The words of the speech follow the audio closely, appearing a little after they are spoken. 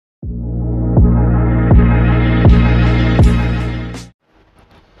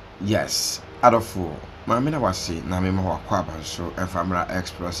Yes, Addo. Mamina was say, Namima Quaban, so and Famra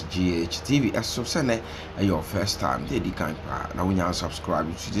Express GH Exp0se your first time, they can't now when you subscribe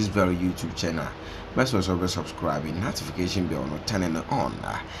to this very YouTube channel. Best also be subscribing, notification bell no turning it on,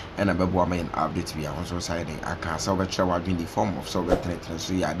 and a baby woman update me on society. I can't so much in the form of so te3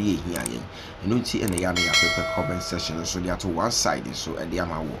 so ya de here, and you see in the Yanni paper comment section, so they are to one side, so at the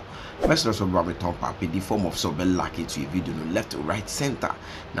Yamawo. Best also be top up in the form of so be lucky to a video no left or right center.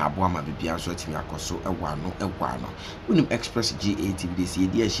 Now, Boama be so to me, so a one. When you express GAT, this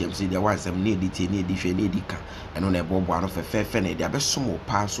year, she said there was some near detained edition, and on a bob one of a fair fenny, there was some more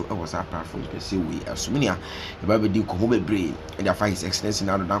pass, so I was apart from the sea way of Sumia. The Bible do come brain, and I find his excellency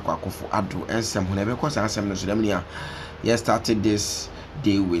now the Akufo Addo, and some whenever cause I some Sudamia. Yes, started this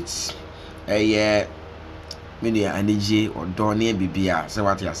day with a year, many energy or Donny Bibia, so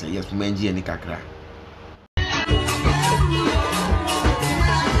what I say, yes, Menji and Kakra.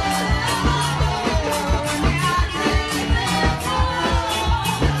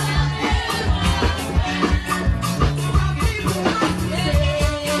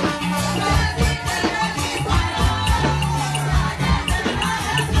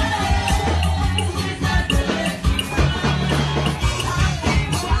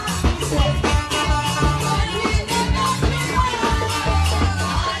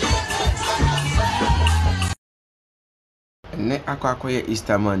 Ne akwakoye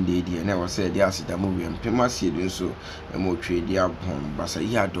Easter Monday die na was said there the movie and Imp0tent so mo twe dia bon basa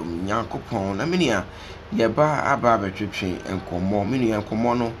yi adom Nyankopon na menia ye ba aba betwetwe enkomo menu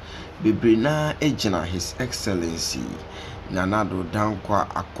enkomo no bebre na egina his excellency nanado dankwa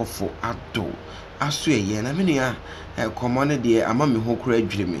Akufo Addo aso ye na menia enkomo ne de ama me ho kura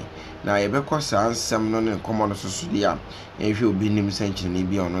adwireme na ye bekọ sa ansem no ne enkomo no soso dia ehwe obi nim sankyene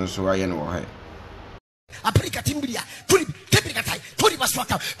bi ono so aye no wo he Aprika timbulia, tuli kepikatai, tuli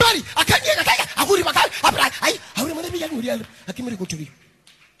baswaka, bari akanye kataya, aguri bakai, abrai, ai, aguri mane biya nguriya, akimiri kutuli.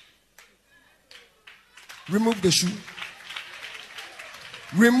 Remove the shoe.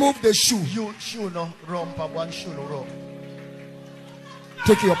 Remove the shoe. You shoe no wrong, pa one shoe no wrong.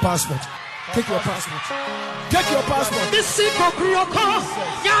 Take your passport. Take your passport. Take your passport. This is Kokuroko.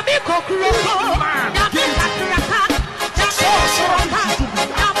 Yami Kokuroko. Yami Kakuraka.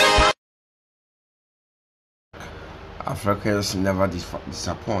 Africans never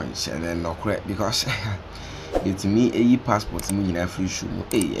disappoint, and then no correct because it's me a passport me in free shoe.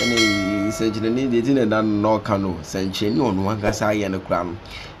 Hey, any surgery they didn't done no canoe, send on one gas I and a crown.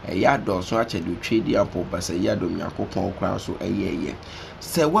 A yard door so actually do trade the apple, but a yard of Yakopon crown so a year.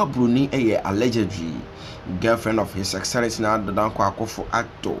 Serwaa Broni allegedly girlfriend of his excellency now the Akufo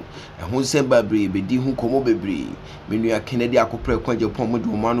Addo and who said Babri be di who come Babri when you are Kennedy Akupre Quajo Pomo do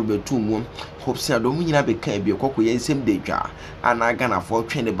Manu Betum hope say Domina became be a cocoa same day jar and I gonna for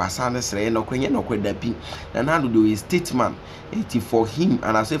train the Basana Sray no Quenya no Quedapi and how to do his statement for him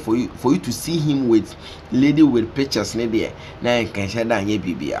and I say for you to see him with lady with pictures there now you can share down ye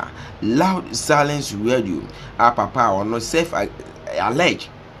bibia loud silence radio papa or no safe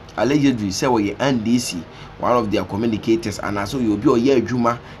allegedly say we NDC one of their communicators and also you be oye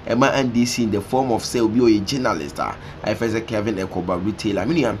adwuma ema NDC in the form of say obi a journalist I first Kevin Ekoba retailer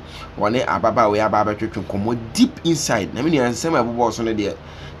miniam one ababa we ababa twetwe komo deep inside na miniam nsem abobo so no de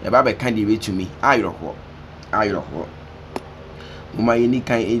ababa kan dey to me ayroho muma yeni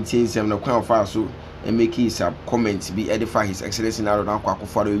kan ensem no kwan fa so and make his comments be edify his excellency na don kwa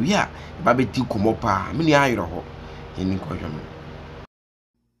Akufo Addo wi a ababa di komo pa miniam ayroho yeni kojo.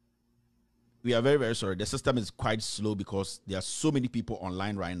 We are very, very sorry. The system is quite slow because there are so many people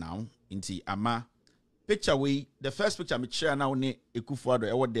online right now. Inti ama picture we the first picture me share now ne Akufo Addo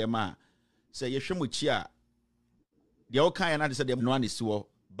e wo dem a say ye hwe mo chi a the all kind na say dem no an isi wo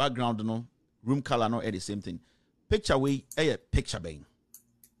background no room color no the same thing. Picture we e picture ben.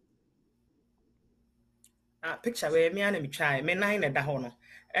 Picture we me an me try me nan na da ho no.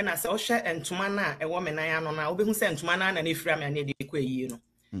 E na say o hwe entoma na e wo me nan ano na obehu say entoma na na efira me na de kwa yi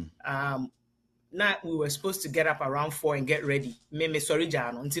no. Now we were supposed to get up around 4 and get ready. Me sorry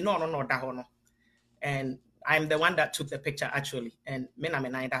jano. No dahono. And I'm the one that took the picture actually. And me na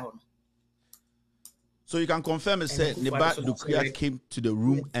dahono. So you can confirm it said Neba Dukia came to the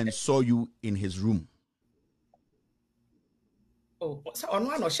room and saw you in his room. Oh, so on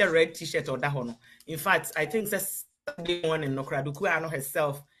one or share red t-shirt or dahono. In fact, I think that's the one in Nokra Dukia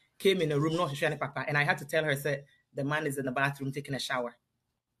herself came in a room not to papa, and I had to tell her said the man is in the bathroom taking a shower.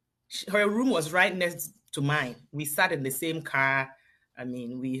 Her room was right next to mine. We sat in the same car. I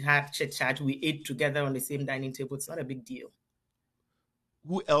mean, we had chit-chat. We ate together on the same dining table. It's not a big deal.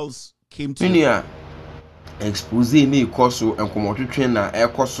 Who else came to you? Exp0se ni ikoso enkomotwetwe na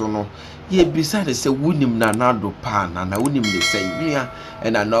ekoso no ye bisade se wunim na nado pa na wunim le say nua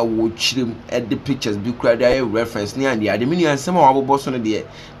na na wo chirem the pictures bi kura dey reference ni ande ade menu ansem a wabobọ so no de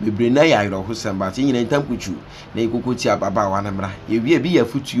bebre na ya yiro hosam ba tin nyina ntamkuchu na ikokoti ababa wa na mra ye wie bi ya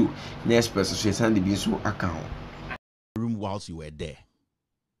futuo na express so sande bi so aka ho room whilst you were there.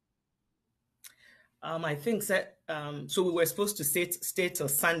 I think so we were supposed to stay till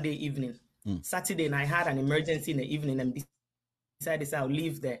Sunday evening. Saturday, and I had an emergency in the evening and decided I'll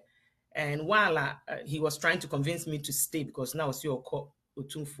leave there. And while he was trying to convince me to stay because now it's your call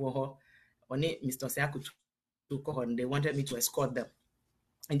for her, on it, Mr. Seaku and they wanted me to escort them.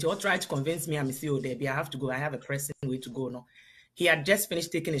 And he all tried to convince me, I'm still there, I have to go. I have a pressing way to go now. He had just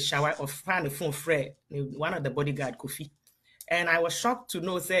finished taking a shower or found the phone Fred, one of the bodyguard, Kofi. And I was shocked to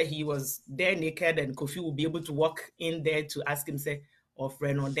know that he was there naked and Kofi would be able to walk in there to ask him, say, or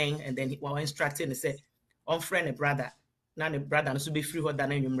friend or then, and then he was instructing and say, on friend a brother, none a brother, no so be free what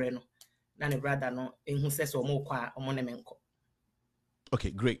than any reno, none a brother no in who says or more qua or monumental.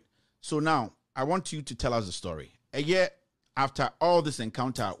 Okay, great. So now I want you to tell us the story. A year after all this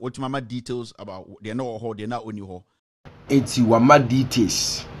encounter, what mama details about they're not ho, they're not on you ho. It's wama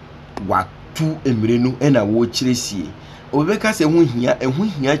details. What two emrenu and a watch resi. Obeka se hu hia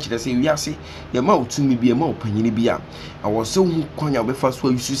kire se wiase ye ma otumi bi ye ma opanyini bi a awo se hu kwanya obefa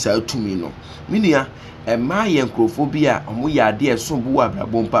so yusu sa atumi no menua e ma ye nkrofo bi a omo ya ade eso bu wa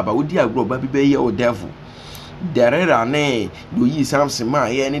brabo mpa ba odi agro ba bi be ye o devil derera ne do yi samse ma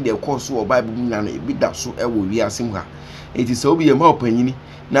ye ne de course o bible na no bi da so e wo wiase mu ha eti se obi ye ma opanyini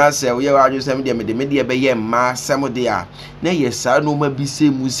na se wo ye wa adwo sam de me de be ye ma sam de a na ye sa no ma bi se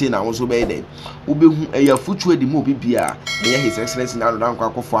mu se na wo so be de wo be hu e ya futu edi mu bibia na ye his excellence na do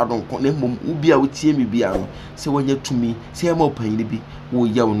Akufo Addo na mum ubi a wotie me bia no se wonya tumi se ye ma opanyini bi wo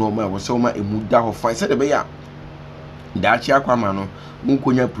ye wo no ma wo se wo ma emu da ho fan se de be ya da chi akwama no mu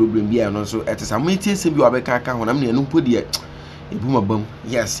konya problem bia no so etesa mu tie se bi obeka aka ho na me no mpo de ebu mabam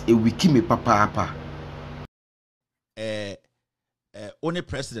yes e wiki me papa Only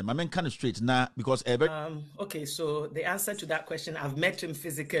president, my man kind of straight now because okay, so the answer to that question, I've met him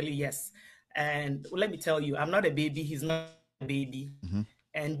physically, yes. And let me tell you, I'm not a baby, he's not a baby.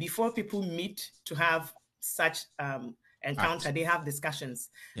 And before people meet to have such encounter, they have discussions.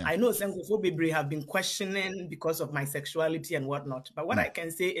 Yeah. I know Senkofo Bebre have been questioning because of my sexuality and whatnot. But what I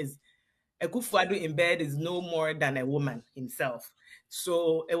can say is Akufo Addo in bed is no more than a woman himself.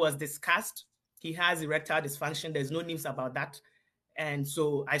 So it was discussed. He has erectile dysfunction. There's no news about that. And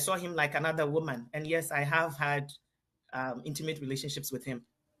so I saw him like another woman. And yes, I have had intimate relationships with him.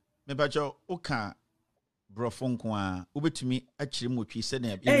 Mebajo oka brofon kwa ubetumi achire motwi se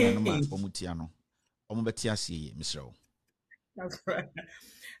na bia no ma omutiano omobeti ase misro. That's right.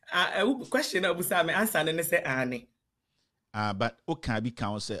 Question abusa me answer ne say ane. But oka bi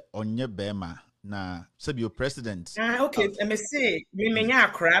kan say onye bema na se bi president. Okay, me say me menya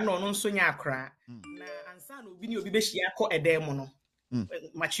akra no no nso nya akra. Na ansa no obi ni obi be hia akọ edem no.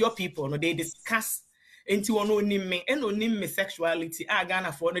 Mature people no they discuss enti wono onim me sexuality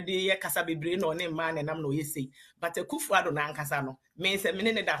Ghana for no dey kasa bebre no ne man nam no yesi but Akufo Addo na nkasa no me se me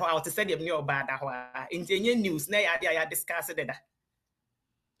ne da ho out say dem ne oba da ho enti enye news na ya discuss de da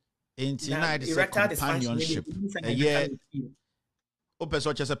enti na it is a companionship yeah o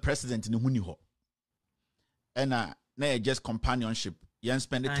person just a president ne huni ho and na just companionship you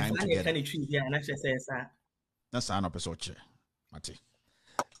spend the time together yeah na say na sa na person che mate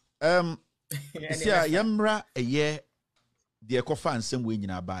sia yamra eye de kofa ansem we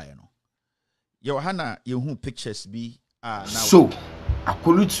nyina baaye no ye hana ye hu pictures bi now so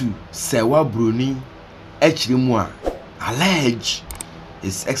akolutu Serwaa Broni mu a allege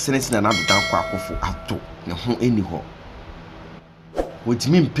his excellence na nadodan kwa Akufo Addo ne ho eni ho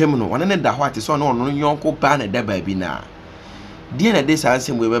wotimi mpem no wane ne da ho ate so no yonko ba na da ba bi na de na de sa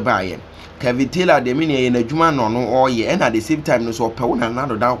ansem we be baaye Kavitela de mini na adwuma no oye and at the same time no so pewo na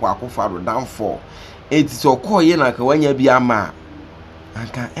nadodan kwa Akufo Addo down for it so koye na ka wanya bi ama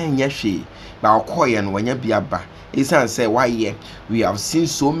anka enya hwe ba koye no wanya bi aba isan say why we have seen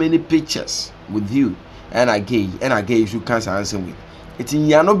so many pictures with you and again you can't answer with it in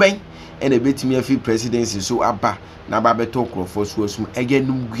ya no ben and a bit me afi presidency so aba na ba beto krofo so asum again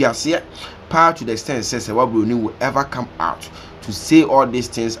num guase part to the extent says Serwaa Broni will ever come out to say all these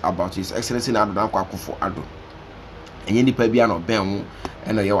things about his excellency na Addo Akufo Addo enye nipa bia no ben ho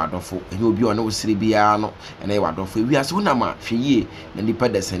eno ye wadofo enye obi ono wosiri bia no eno ye wadofo wiase wona ma hweye na nipa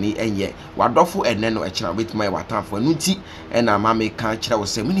dasani enye wadofo enne no ekira betima ye watanfo anu nti ena ma me kan kira wo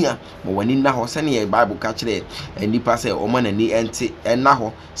se munia mo wani na ho se ne ye bible ka kire nipa se o ma nani ente enna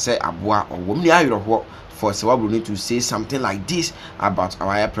ho se aboa owo munia ayro ho for Serwaa Broni to say something like this about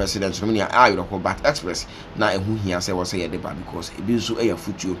our president. So many are but express na who he say was say deba because it be so a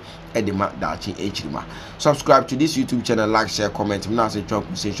future edema dachi echirima. Subscribe to this YouTube channel, like, share, comment. Now say talk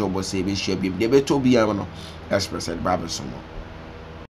say show boss say be share be to be Exp0se Bible some more.